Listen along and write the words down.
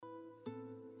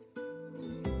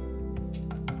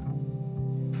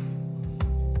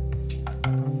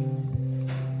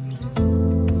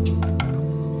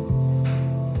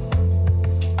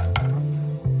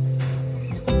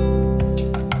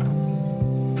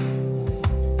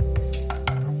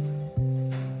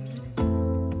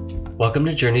Welcome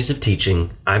to Journeys of Teaching.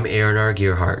 I'm Aaron R.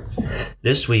 Gearhart.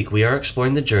 This week, we are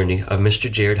exploring the journey of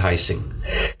Mr. Jared Heising.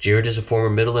 Jared is a former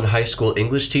middle and high school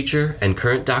English teacher and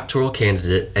current doctoral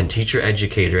candidate and teacher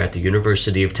educator at the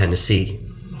University of Tennessee.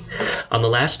 On the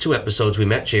last two episodes, we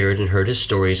met Jared and heard his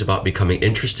stories about becoming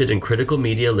interested in critical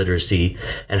media literacy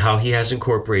and how he has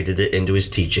incorporated it into his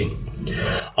teaching.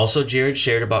 Also, Jared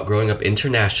shared about growing up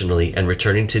internationally and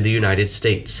returning to the United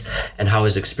States, and how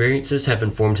his experiences have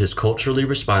informed his culturally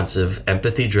responsive,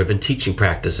 empathy-driven teaching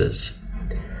practices.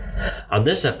 On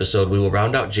this episode, we will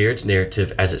round out Jared's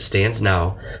narrative as it stands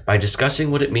now by discussing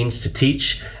what it means to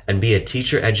teach and be a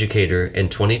teacher-educator in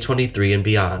 2023 and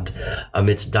beyond,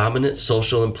 amidst dominant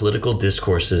social and political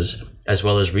discourses, as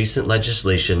well as recent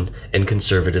legislation in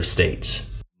conservative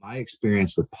states. My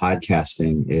experience with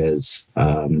podcasting is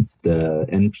the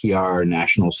NPR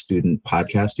National Student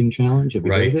Podcasting Challenge. Have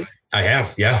you heard of it? I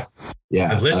have, yeah.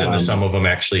 Yeah. I've listened to some of them,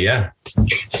 actually, yeah.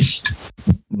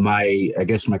 My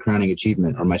crowning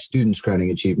achievement, or my students' crowning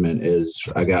achievement, is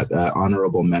I got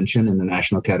honorable mention in the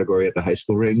national category at the high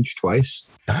school range twice.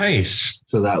 Nice.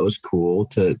 So that was cool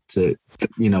to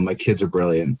my kids are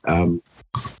brilliant.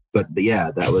 But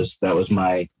yeah, that was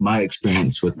my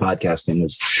experience with podcasting,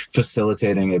 was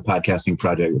facilitating a podcasting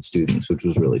project with students, which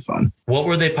was really fun. What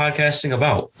were they podcasting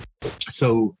about?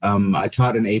 So I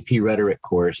taught an AP rhetoric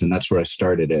course, and that's where I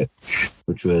started it,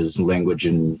 which was language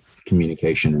and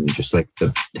communication and just like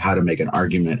how to make an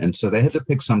argument. And so they had to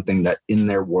pick something that in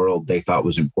their world they thought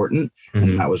was important. Mm-hmm.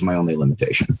 And that was my only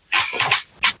limitation.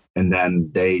 And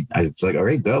then I was like, all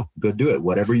right, go do it.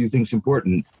 Whatever you think's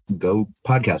important, go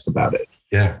podcast about it.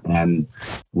 Yeah. And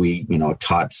we,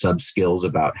 taught sub skills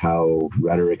about how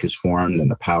rhetoric is formed and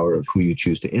the power of who you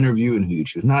choose to interview and who you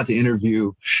choose not to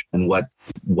interview, and what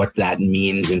that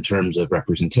means in terms of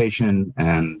representation,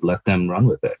 and let them run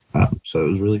with it. So it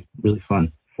was really, really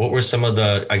fun. What were some of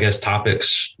the,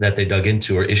 topics that they dug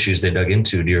into, or issues they dug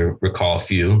into? Do you recall a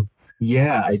few?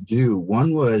 Yeah, I do.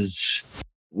 One was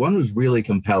really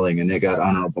compelling, and it got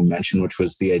honorable mention, which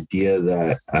was the idea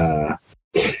that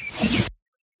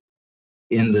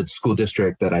in the school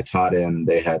district that I taught in,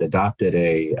 they had adopted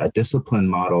a discipline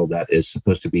model that is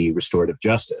supposed to be restorative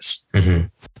justice. Mm-hmm.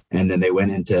 And then they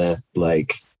went into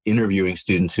interviewing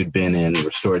students who'd been in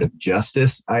restorative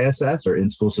justice ISS, or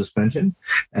in-school suspension,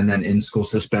 and then in-school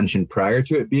suspension prior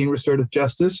to it being restorative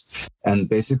justice, and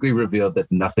basically revealed that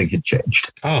nothing had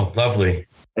changed. Oh, lovely.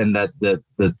 And that the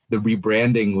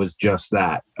rebranding was just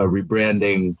that, a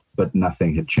rebranding, but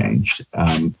nothing had changed.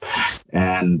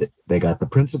 And they got the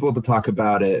principal to talk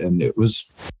about it, and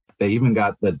they even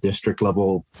got the district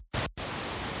level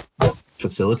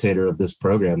facilitator of this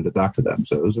program to talk to them.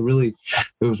 So it was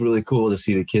really cool to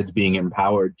see the kids being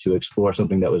empowered to explore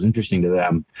something that was interesting to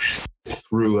them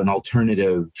through an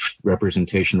alternative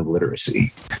representation of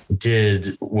literacy.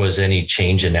 Was any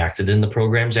change enacted in the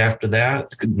programs after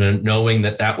that? Knowing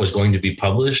that was going to be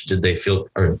published, did they feel,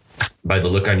 or by the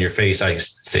look on your face, I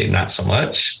say not so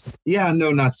much? Yeah,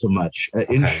 no, not so much.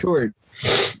 Okay. In short,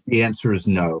 the answer is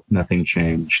no, nothing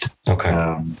changed.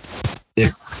 Okay.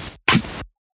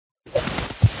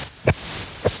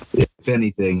 If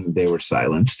anything, they were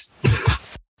silenced.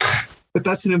 But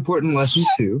that's an important lesson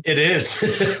too. It is.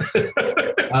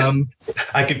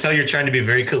 I can tell you're trying to be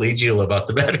very collegial about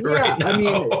the matter right now. I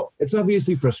mean, it's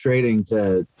obviously frustrating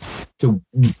to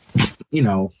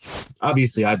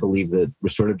obviously I believe that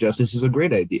restorative justice is a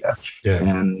great idea. Yeah.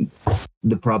 And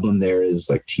the problem there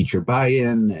is teacher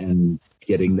buy-in and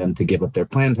getting them to give up their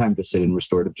plan time to sit in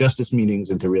restorative justice meetings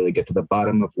and to really get to the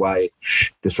bottom of why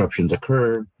disruptions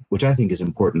occur, which I think is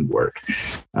important work.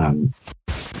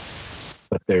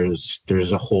 But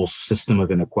there's a whole system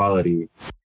of inequality,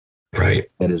 right,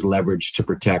 that is leveraged to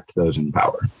protect those in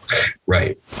power.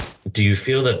 Right. Do you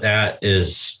feel that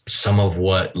is some of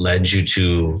what led you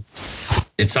to?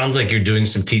 It sounds like you're doing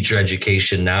some teacher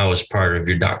education now as part of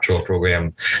your doctoral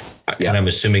program. Yeah. And I'm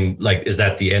assuming, is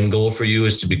that the end goal for you,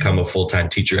 is to become a full-time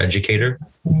teacher educator?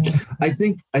 I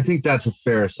think that's a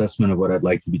fair assessment of what I'd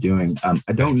like to be doing.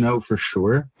 I don't know for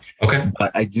sure. Okay.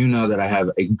 But I do know that I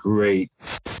have a great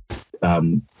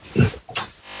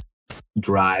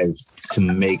drive to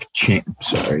make change.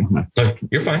 Sorry.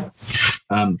 You're fine.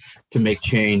 To make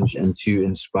change and to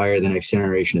inspire the next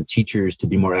generation of teachers to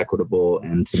be more equitable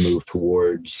and to move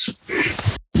towards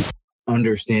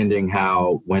understanding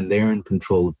how, when they're in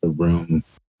control of the room,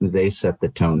 they set the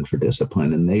tone for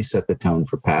discipline and they set the tone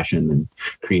for passion and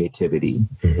creativity.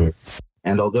 Mm-hmm.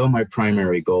 And although my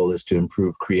primary goal is to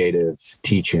improve creative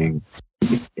teaching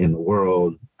in the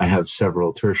world, I have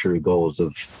several tertiary goals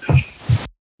of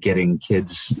getting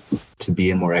kids to be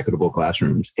in more equitable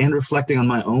classrooms and reflecting on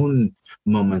my own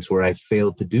moments where I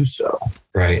failed to do so.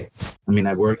 Right. I mean,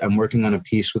 I'm working on a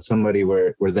piece with somebody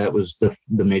where that was the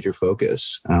major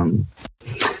focus.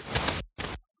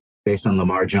 Based on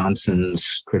Lamar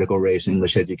Johnson's critical race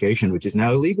English education, which is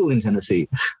now illegal in Tennessee.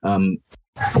 How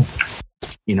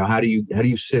do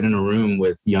you sit in a room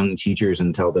with young teachers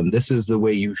and tell them this is the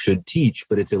way you should teach,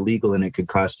 but it's illegal and it could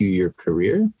cost you your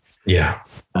career? Yeah.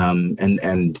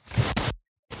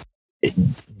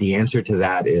 The answer to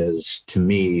that is, to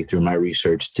me, through my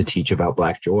research, to teach about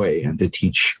Black joy and to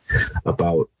teach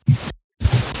about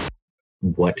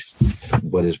what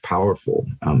is powerful.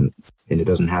 And it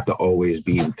doesn't have to always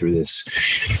be through this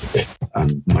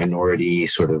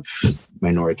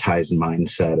minoritized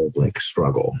mindset of like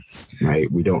struggle, right?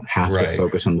 We don't have to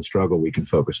focus on the struggle. We can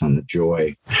focus on the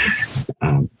joy.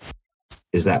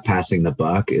 Is that passing the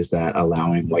buck? Is that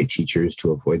allowing white teachers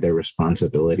to avoid their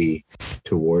responsibility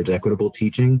towards equitable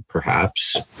teaching?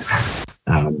 Perhaps.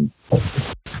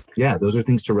 Those are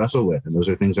things to wrestle with, and those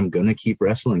are things I'm going to keep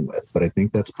wrestling with. But I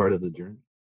think that's part of the journey.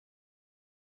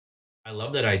 I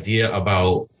love that idea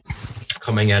about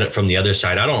coming at it from the other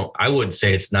side. I would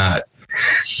say it's not,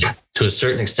 to a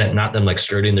certain extent, not them like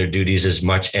skirting their duties as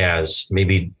much as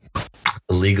maybe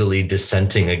legally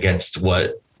dissenting against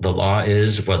what the law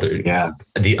is, whether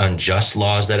the unjust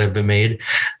laws that have been made.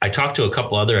 I talked to a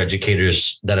couple other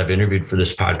educators that I've interviewed for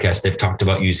this podcast. They've talked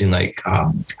about using I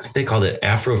think they call it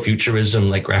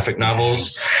Afrofuturism, like graphic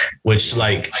novels, which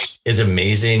is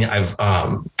amazing. I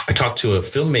talked to a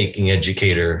filmmaking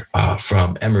educator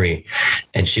from Emory,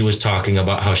 and she was talking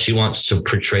about how she wants to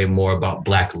portray more about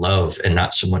Black love and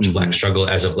not so much Black struggle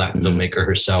as a Black filmmaker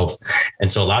herself.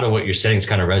 And so a lot of what you're saying is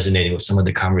kind of resonating with some of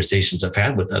the conversations I've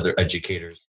had with other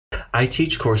educators. I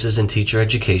teach courses in teacher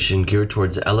education geared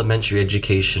towards elementary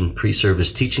education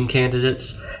pre-service teaching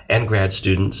candidates and grad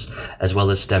students, as well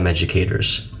as STEM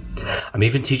educators. I'm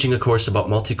even teaching a course about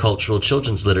multicultural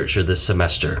children's literature this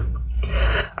semester.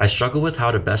 I struggle with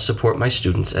how to best support my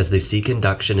students as they seek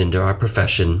induction into our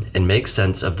profession and make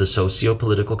sense of the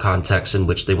socio-political context in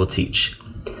which they will teach.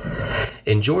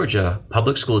 In Georgia,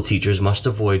 public school teachers must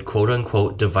avoid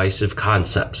quote-unquote divisive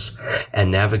concepts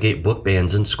and navigate book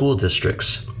bans in school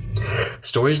districts.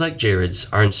 Stories like Jared's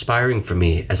are inspiring for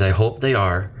me, as I hope they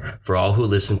are for all who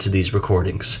listen to these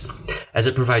recordings, as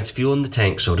it provides fuel in the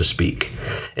tank, so to speak.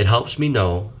 It helps me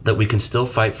know that we can still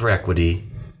fight for equity,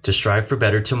 to strive for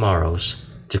better tomorrows,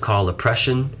 to call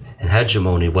oppression and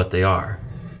hegemony what they are,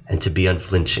 and to be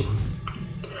unflinching.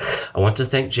 I want to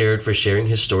thank Jared for sharing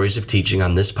his stories of teaching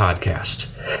on this podcast.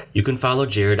 You can follow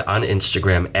Jared on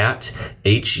Instagram at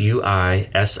HUISINGH.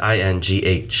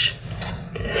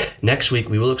 Next week,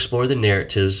 we will explore the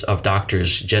narratives of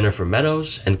Doctors Jennifer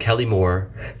Meadows and Kelly Moore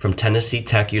from Tennessee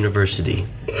Tech University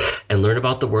and learn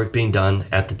about the work being done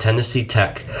at the Tennessee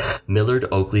Tech Millard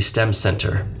Oakley STEM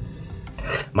Center.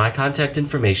 My contact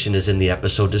information is in the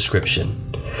episode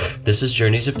description. This is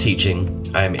Journeys of Teaching.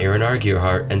 I am Aaron R.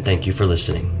 Gearhart, and thank you for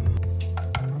listening.